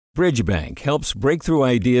Bridgebank helps breakthrough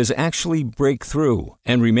ideas actually break through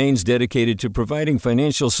and remains dedicated to providing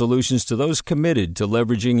financial solutions to those committed to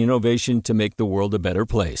leveraging innovation to make the world a better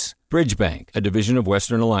place. Bridgebank, a division of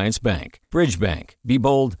Western Alliance Bank. Bridgebank. Be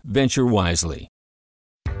bold, venture wisely.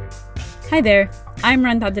 Hi there, I'm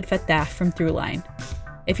Rand Abdel Fattah from Throughline.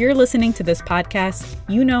 If you're listening to this podcast,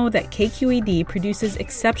 you know that KQED produces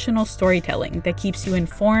exceptional storytelling that keeps you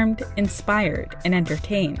informed, inspired, and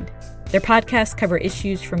entertained. Their podcasts cover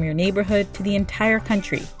issues from your neighborhood to the entire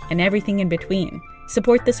country and everything in between.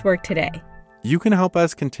 Support this work today. You can help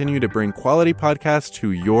us continue to bring quality podcasts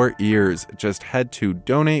to your ears. Just head to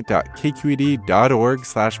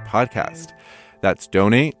donate.kqed.org/podcast. That's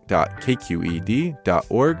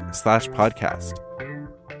donate.kqed.org/podcast.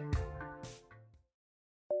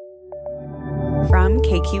 From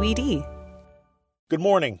KQED. Good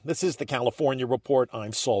morning. This is the California Report.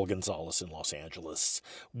 I'm Saul Gonzalez in Los Angeles.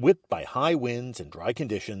 Whipped by high winds and dry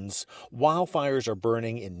conditions, wildfires are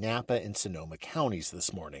burning in Napa and Sonoma counties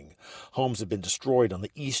this morning. Homes have been destroyed on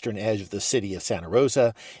the eastern edge of the city of Santa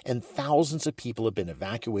Rosa, and thousands of people have been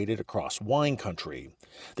evacuated across wine country.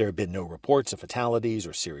 There have been no reports of fatalities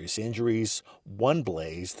or serious injuries. One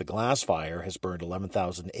blaze, the Glass Fire, has burned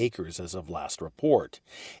 11,000 acres as of last report.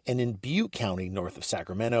 And in Butte County, north of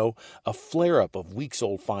Sacramento, a flare-up of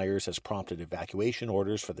weeks-old fires has prompted evacuation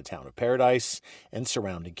orders for the town of Paradise and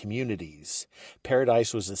surrounding communities.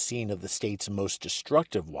 Paradise was the scene of the state's most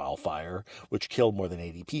destructive wildfire, which killed more than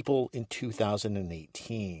 80 people in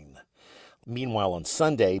 2018. Meanwhile, on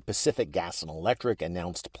Sunday, Pacific Gas and Electric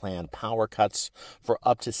announced planned power cuts for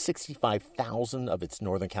up to 65,000 of its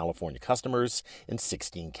Northern California customers in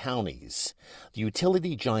 16 counties. The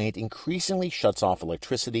utility giant increasingly shuts off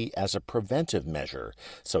electricity as a preventive measure,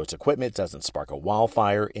 so its equipment doesn't spark a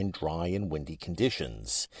wildfire in dry and windy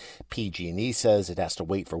conditions. PG&E says it has to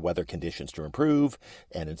wait for weather conditions to improve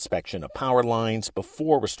and inspection of power lines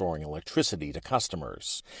before restoring electricity to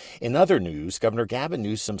customers. In other news, Governor Gavin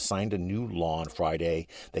Newsom signed a new law on Friday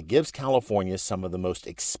that gives California some of the most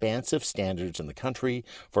expansive standards in the country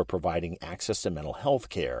for providing access to mental health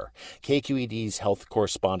care. KQED's health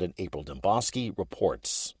correspondent April Dembosky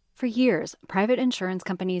reports. For years, private insurance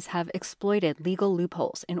companies have exploited legal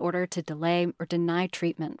loopholes in order to delay or deny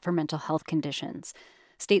treatment for mental health conditions.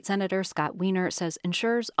 State Senator Scott Wiener says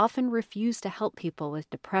insurers often refuse to help people with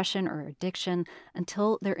depression or addiction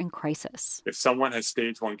until they're in crisis. If someone has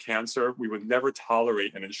stage 1 cancer, we would never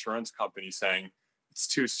tolerate an insurance company saying, it's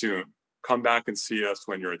too soon. Come back and see us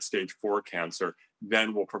when you're at stage 4 cancer,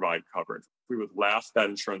 then we'll provide coverage. We would laugh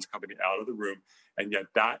that insurance company out of the room, and yet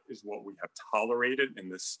that is what we have tolerated in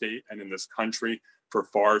this state and in this country for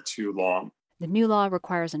far too long. The new law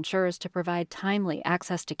requires insurers to provide timely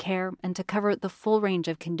access to care and to cover the full range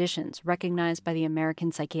of conditions recognized by the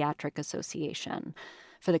American Psychiatric Association.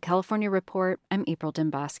 For the California Report, I'm April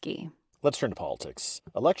Dembosky. Let's turn to politics.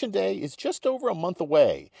 Election Day is just over a month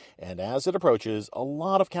away, and as it approaches, a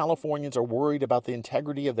lot of Californians are worried about the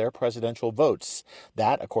integrity of their presidential votes.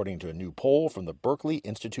 That, according to a new poll from the Berkeley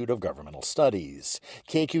Institute of Governmental Studies.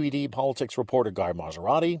 KQED politics reporter Guy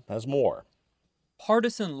Marzorati has more.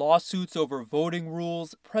 Partisan lawsuits over voting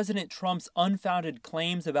rules, President Trump's unfounded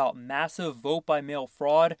claims about massive vote-by-mail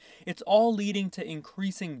fraud, it's all leading to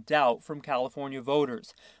increasing doubt from California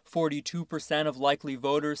voters. 42% of likely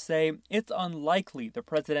voters say it's unlikely the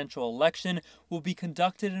presidential election will be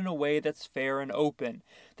conducted in a way that's fair and open.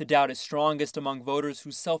 The doubt is strongest among voters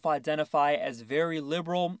who self-identify as very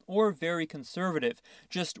liberal or very conservative.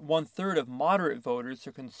 Just 1/3 of moderate voters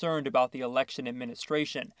are concerned about the election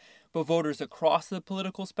administration. But voters across the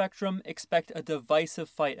political spectrum expect a divisive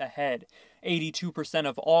fight ahead. 82%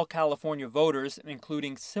 of all California voters,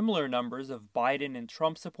 including similar numbers of Biden and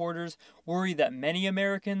Trump supporters, worry that many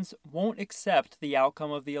Americans won't accept the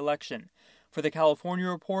outcome of the election. For the California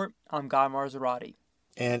Report, I'm Guy Marzorati.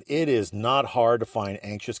 And it is not hard to find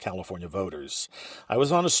anxious California voters. I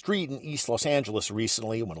was on a street in East Los Angeles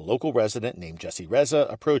recently when a local resident named Jesse Reza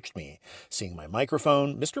approached me. Seeing my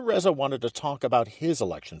microphone, Mr. Reza wanted to talk about his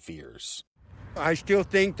election fears. I still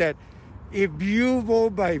think that if you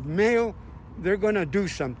vote by mail, they're going to do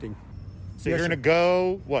something. So you're going to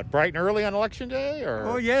go, bright and early on Election Day? Or?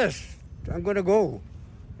 Oh, yes. I'm going to go.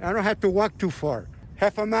 I don't have to walk too far.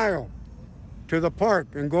 Half a mile to the park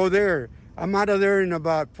and go there. I'm out of there in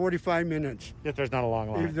about 45 minutes. If there's not a long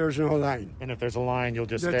line. If there's no line. And if there's a line, you'll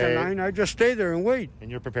just stay. There's a line, I just stay there and wait. And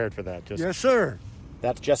you're prepared for that? Yes, sir.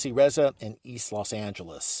 That's Jesse Reza in East Los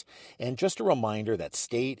Angeles. And just a reminder that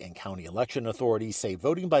state and county election authorities say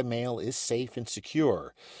voting by mail is safe and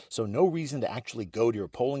secure, so no reason to actually go to your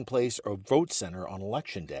polling place or vote center on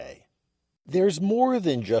Election Day. There's more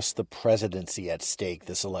than just the presidency at stake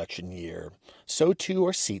this election year. So too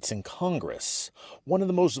are seats in Congress. One of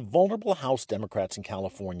the most vulnerable House Democrats in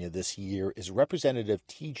California this year is Representative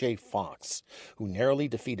TJ Cox, who narrowly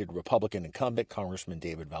defeated Republican incumbent Congressman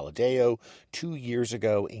David Valadao 2 years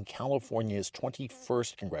ago in California's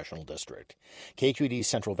 21st congressional district. KQED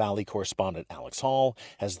Central Valley correspondent Alex Hall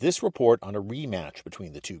has this report on a rematch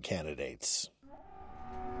between the two candidates.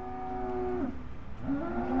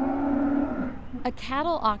 A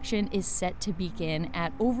cattle auction is set to begin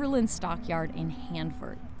at Overland Stockyard in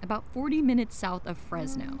Hanford, about 40 minutes south of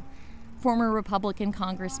Fresno. Former Republican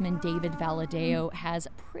Congressman David Valadao has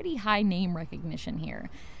pretty high name recognition here.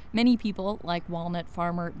 Many people, like walnut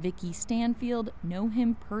farmer Vicky Stanfield, know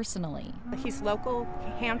him personally. He's local,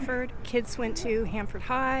 Hanford. Kids went to Hanford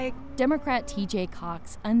High. Democrat TJ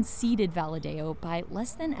Cox unseated Valadao by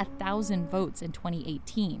less than 1,000 votes in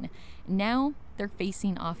 2018. Now they're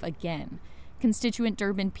facing off again. Constituent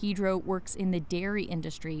Durbin Pedro works in the dairy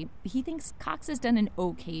industry. He thinks Cox has done an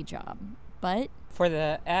okay job, but for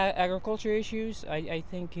the agriculture issues, I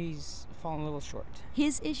think he's fallen a little short.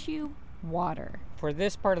 His issue? Water. For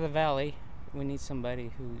this part of the valley, we need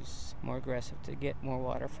somebody who's more aggressive to get more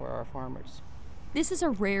water for our farmers. This is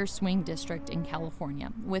a rare swing district in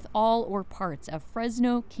California, with all or parts of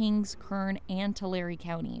Fresno, Kings, Kern, and Tulare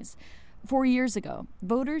counties. 4 years ago,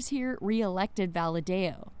 voters here re-elected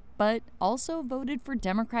Valadao, but also voted for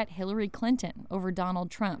Democrat Hillary Clinton over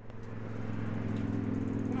Donald Trump.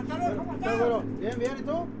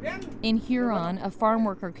 In Huron, a farm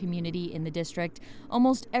worker community in the district,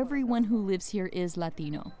 almost everyone who lives here is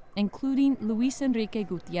Latino, including Luis Enrique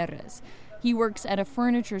Gutierrez. He works at a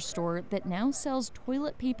furniture store that now sells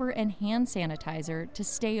toilet paper and hand sanitizer to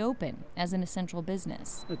stay open as an essential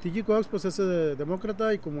business. TJ Cox pues es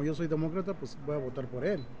demócrata y como yo soy demócrata pues voy a votar por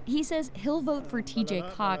él. He says he'll vote for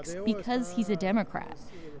TJ Cox because he's a Democrat,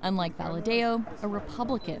 unlike Valadao, a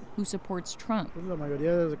Republican who supports Trump. La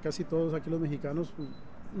mayoría, casi todos aquí los mexicanos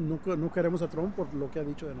no queremos a Trump por lo que ha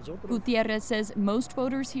dicho de nosotros. Gutierrez says most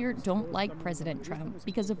voters here don't like President Trump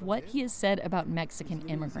because of what he has said about Mexican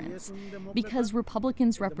immigrants. Because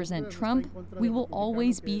Republicans represent Trump, we will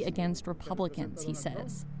always be against Republicans, he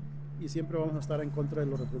says.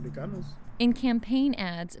 In campaign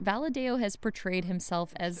ads, Valadao has portrayed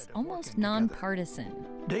himself as almost nonpartisan.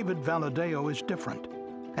 David Valadao is different.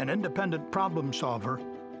 An independent problem solver,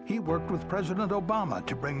 he worked with President Obama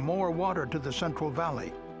to bring more water to the Central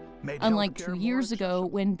Valley. Unlike 2 years ago,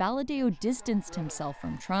 when Valadao distanced himself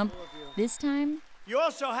from Trump, this time... You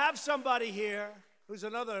also have somebody here who's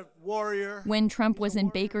another warrior. When Trump was in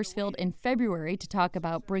Bakersfield in February to talk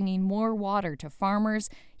about bringing more water to farmers,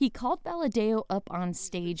 he called Valadao up on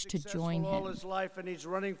stage to join him. All his life, and he's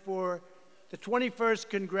running for the 21st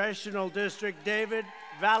Congressional District, David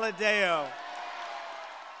Valadao.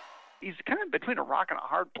 He's kind of between a rock and a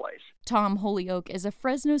hard place. Tom Holyoke is a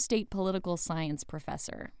Fresno State political science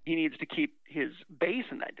professor. He needs to keep his base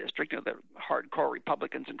in that district, the hardcore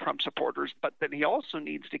Republicans and Trump supporters, but then he also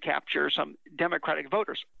needs to capture some Democratic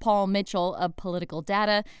voters. Paul Mitchell of Political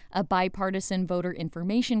Data, a bipartisan voter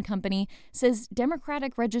information company, says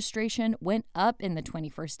Democratic registration went up in the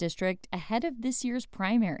 21st district ahead of this year's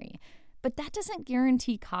primary. But that doesn't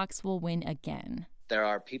guarantee Cox will win again. There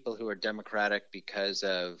are people who are Democratic because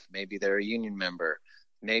of maybe they're a union member.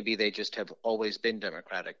 Maybe they just have always been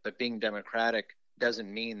Democratic. But being Democratic doesn't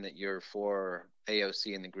mean that you're for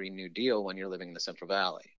AOC and the Green New Deal when you're living in the Central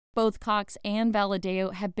Valley. Both Cox and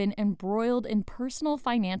Valadao have been embroiled in personal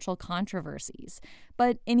financial controversies.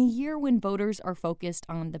 But in a year when voters are focused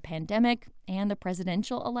on the pandemic and the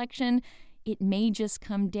presidential election, it may just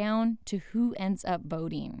come down to who ends up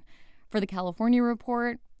voting. For the California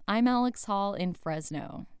Report, I'm Alex Hall in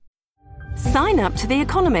Fresno. Sign up to The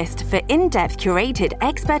Economist for in-depth curated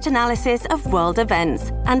expert analysis of world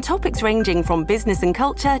events and topics ranging from business and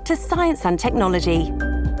culture to science and technology.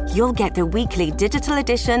 You'll get the weekly digital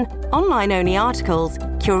edition, online-only articles,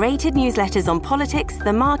 curated newsletters on politics,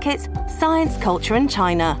 the markets, science, culture, and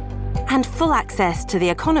China, and full access to The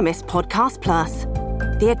Economist Podcast Plus.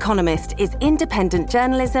 The Economist is independent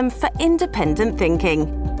journalism for independent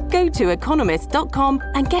thinking. Go to economist.com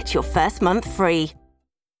and get your first month free.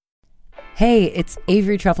 Hey, it's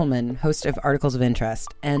Avery Trufelman, host of Articles of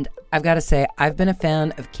Interest. And I've got to say, I've been a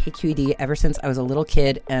fan of KQED ever since I was a little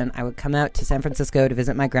kid and I would come out to San Francisco to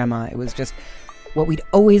visit my grandma. It was just what we'd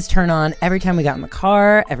always turn on every time we got in the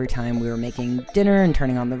car, every time we were making dinner and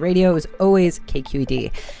turning on the radio. It was always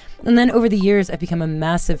KQED. And then over the years, I've become a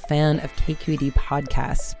massive fan of KQED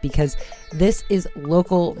podcasts because this is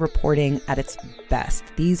local reporting at its best.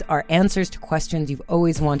 These are answers to questions you've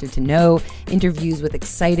always wanted to know, interviews with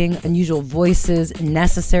exciting, unusual voices,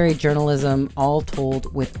 necessary journalism, all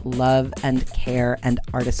told with love and care and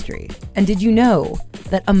artistry. And did you know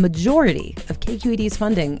that a majority of KQED's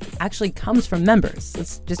funding actually comes from members?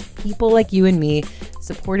 It's just people like you and me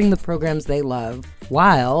supporting the programs they love,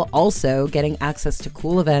 while also getting access to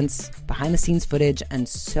cool events, behind-the-scenes footage, and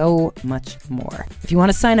so much more. If you want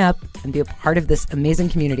to sign up and be a part of this amazing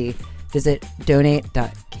community, visit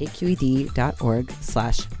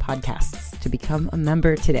donate.kqed.org/podcasts to become a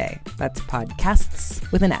member today. That's podcasts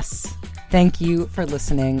with an S. Thank you for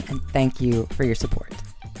listening, and thank you for your support.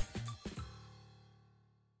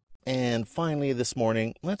 And finally this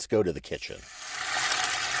morning, let's go to the kitchen.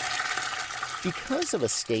 Because of a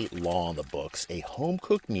state law on the books, a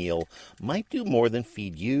home-cooked meal might do more than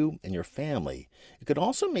feed you and your family. It could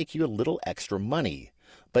also make you a little extra money.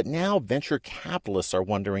 But now venture capitalists are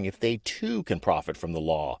wondering if they too can profit from the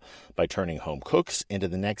law by turning home cooks into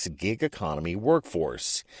the next gig economy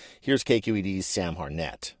workforce. Here's KQED's Sam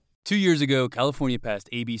Harnett. 2 years ago, California passed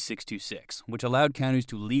AB 626, which allowed counties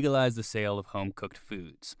to legalize the sale of home-cooked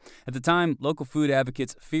foods. At the time, local food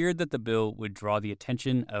advocates feared that the bill would draw the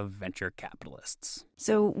attention of venture capitalists.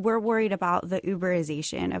 So we're worried about the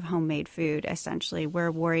Uberization of homemade food, essentially.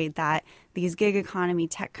 We're worried that these gig economy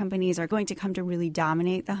tech companies are going to come to really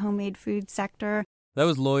dominate the homemade food sector. That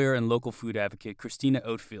was lawyer and local food advocate Christina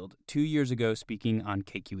Oatfield 2 years ago speaking on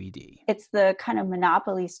KQED. It's the kind of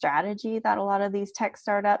monopoly strategy that a lot of these tech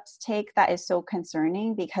startups take that is so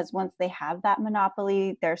concerning, because once they have that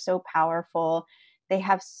monopoly, they're so powerful. They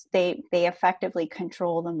effectively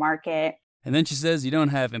control the market. And then she says you don't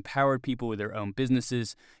have empowered people with their own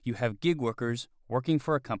businesses. You have gig workers working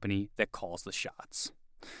for a company that calls the shots.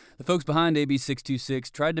 The folks behind AB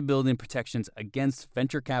 626 tried to build in protections against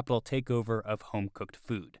venture capital takeover of home-cooked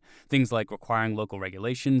food, things like requiring local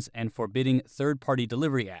regulations and forbidding third-party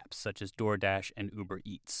delivery apps such as DoorDash and Uber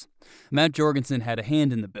Eats. Matt Jorgensen had a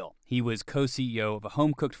hand in the bill. He was co-CEO of a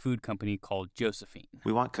home-cooked food company called Josephine.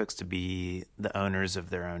 We want cooks to be the owners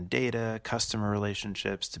of their own data, customer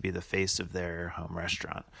relationships, to be the face of their home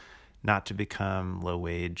restaurant, not to become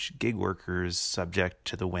low-wage gig workers subject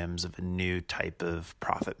to the whims of a new type of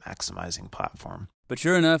profit-maximizing platform. But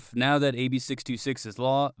sure enough, now that AB 626 is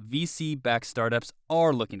law, VC-backed startups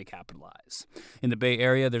are looking to capitalize. In the Bay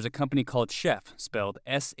Area, there's a company called Chef, spelled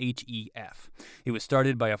S-H-E-F. It was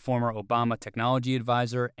started by a former Obama technology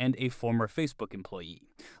advisor and a former Facebook employee.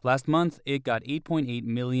 Last month, it got $8.8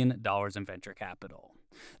 million in venture capital.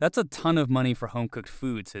 That's a ton of money for home-cooked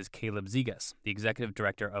food, says Caleb Zigas, the executive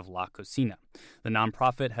director of La Cocina. The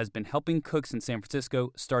nonprofit has been helping cooks in San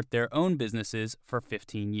Francisco start their own businesses for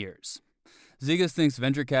 15 years. Zigas thinks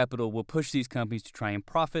venture capital will push these companies to try and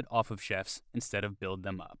profit off of chefs instead of build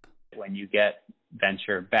them up. When you get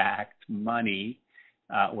venture-backed money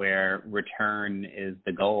where return is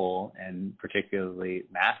the goal, and particularly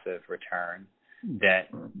massive return, that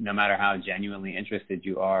no matter how genuinely interested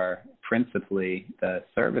you are, principally the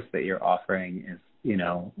service that you're offering is,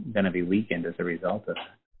 going to be weakened as a result of it.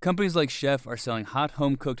 Companies like Chef are selling hot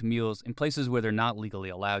home-cooked meals in places where they're not legally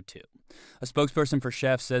allowed to. A spokesperson for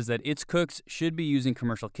Chef says that its cooks should be using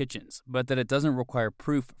commercial kitchens, but that it doesn't require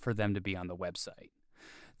proof for them to be on the website.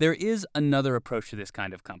 There is another approach to this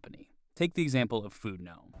kind of company. Take the example of Food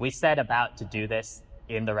Gnome. We set about to do this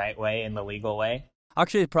in the right way, in the legal way.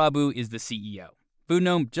 Akshay Prabhu is the CEO. Food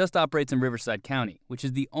Gnome just operates in Riverside County, which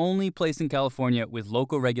is the only place in California with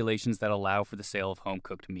local regulations that allow for the sale of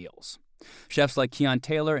home-cooked meals. Chefs like Keon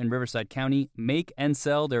Taylor in Riverside County make and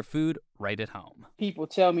sell their food right at home. People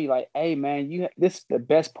tell me like, hey man, this is the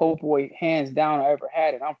best po' boy hands down I ever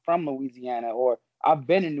had, and I'm from Louisiana, or I've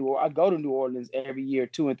been in New Orleans. I go to New Orleans every year,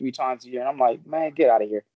 2 and 3 times a year, and I'm like, man, get out of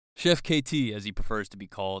here. Chef KT, as he prefers to be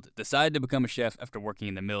called, decided to become a chef after working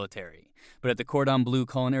in the military. But at the Cordon Bleu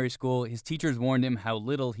Culinary School, his teachers warned him how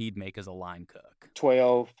little he'd make as a line cook.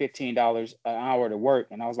 $12, $15 an hour to work.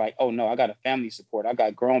 And I was like, oh no, I got a family support. I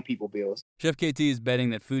got grown people bills. Chef KT is betting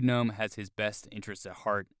that Food Gnome has his best interests at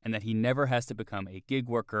heart and that he never has to become a gig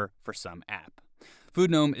worker for some app.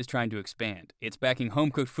 Food Gnome is trying to expand. It's backing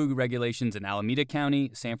home-cooked food regulations in Alameda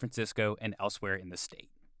County, San Francisco, and elsewhere in the state.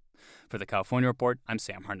 For the California Report, I'm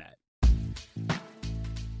Sam Harnett.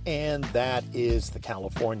 And that is the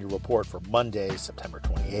California Report for Monday, September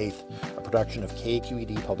 28th, a production of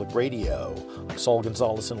KQED Public Radio. I'm Saul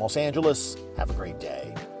Gonzalez in Los Angeles. Have a great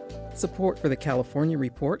day. Support for the California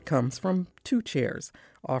Report comes from 2 Chairs,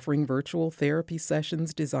 offering virtual therapy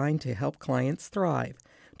sessions designed to help clients thrive.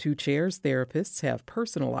 Two Chairs therapists have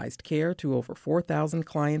personalized care to over 4,000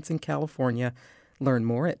 clients in California. Learn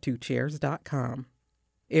more at twochairs.com.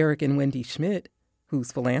 Eric and Wendy Schmidt,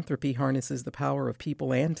 whose philanthropy harnesses the power of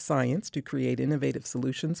people and science to create innovative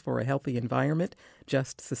solutions for a healthy environment,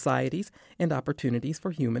 just societies, and opportunities for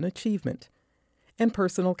human achievement. And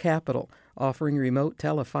Personal Capital, offering remote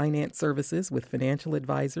telefinance services with financial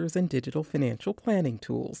advisors and digital financial planning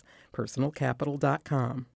tools.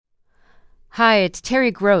 personalcapital.com. Hi, it's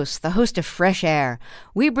Terry Gross, the host of Fresh Air.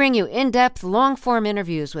 We bring you in-depth, long-form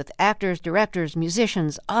interviews with actors, directors,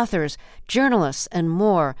 musicians, authors, journalists, and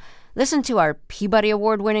more. Listen to our Peabody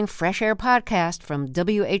Award-winning Fresh Air podcast from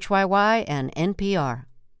WHYY and NPR.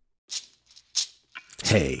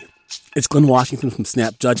 Hey, it's Glenn Washington from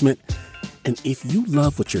Snap Judgment. And if you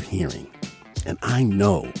love what you're hearing, and I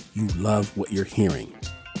know you love what you're hearing,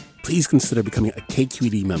 please consider becoming a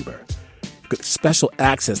KQED member. Get special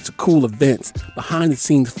access to cool events,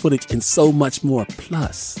 behind-the-scenes footage, and so much more.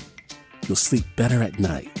 Plus, you'll sleep better at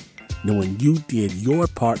night knowing you did your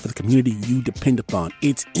part for the community you depend upon.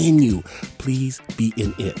 It's in you. Please be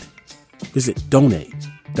in it. Visit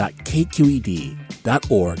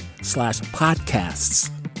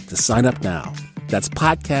donate.kqed.org/podcasts to sign up now. That's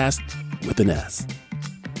podcast with an S.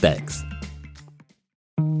 Thanks.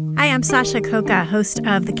 Hi, I'm Sasha Coca, host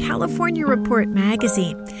of the California Report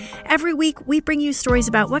magazine. Every week, we bring you stories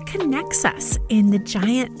about what connects us in the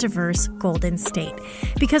giant, diverse Golden State.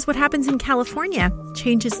 Because what happens in California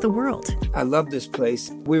changes the world. I love this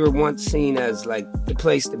place. We were once seen as like the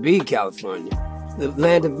place to be, California. The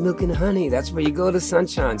land of milk and honey. That's where you go to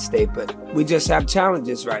Sunshine State. But we just have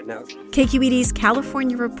challenges right now. KQED's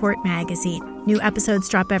California Report magazine. New episodes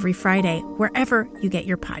drop every Friday, wherever you get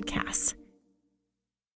your podcasts.